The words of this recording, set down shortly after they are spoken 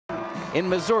In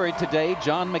Missouri today,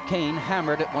 John McCain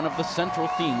hammered at one of the central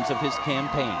themes of his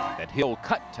campaign, that he'll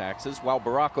cut taxes while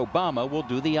Barack Obama will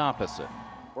do the opposite.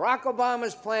 Barack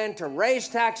Obama's plan to raise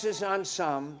taxes on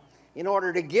some in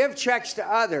order to give checks to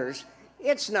others,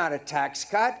 it's not a tax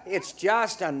cut, it's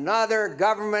just another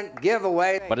government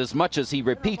giveaway. But as much as he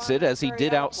repeats it, as he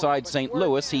did outside St.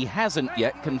 Louis, he hasn't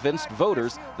yet convinced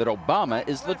voters that Obama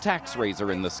is the tax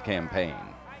raiser in this campaign.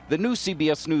 The new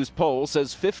CBS News poll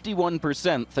says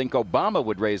 51% think Obama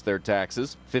would raise their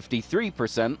taxes,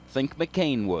 53% think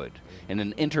McCain would. In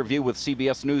an interview with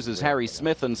CBS News' Harry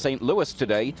Smith in St. Louis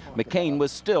today, McCain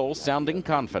was still sounding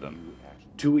confident.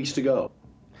 2 weeks to go.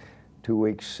 2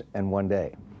 weeks and 1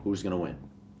 day. Who's going to win?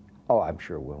 Oh, I'm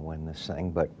sure we'll win this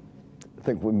thing, but I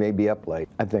think we may be up late.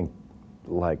 I think,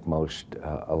 like most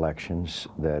elections,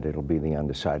 that it'll be the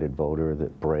undecided voter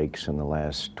that breaks in the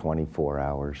last 24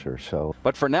 hours or so.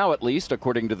 But for now, at least,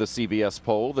 according to the CBS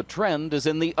poll, the trend is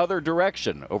in the other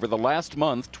direction. Over the last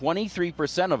month,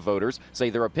 23% of voters say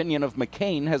their opinion of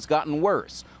McCain has gotten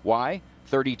worse. Why?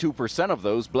 32% of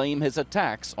those blame his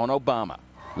attacks on Obama.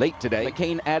 Late today,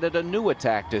 McCain added a new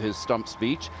attack to his stump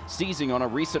speech, seizing on a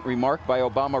recent remark by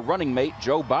Obama running mate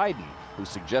Joe Biden, who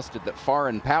suggested that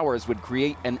foreign powers would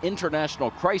create an international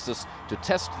crisis to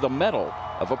test the mettle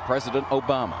of a President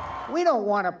Obama. We don't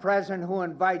want a president who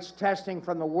invites testing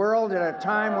from the world at a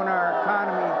time when our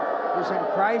economy is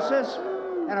in crisis,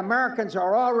 and Americans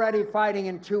are already fighting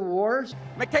in 2 wars.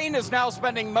 McCain is now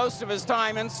spending most of his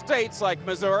time in states like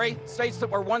Missouri, states that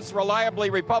were once reliably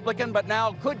Republican but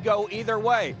now could go either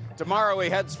way. Tomorrow he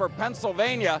heads for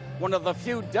Pennsylvania, one of the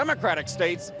few Democratic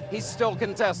states he's still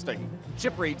contesting.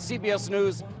 Chip Reid, CBS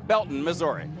News, Belton,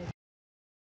 Missouri.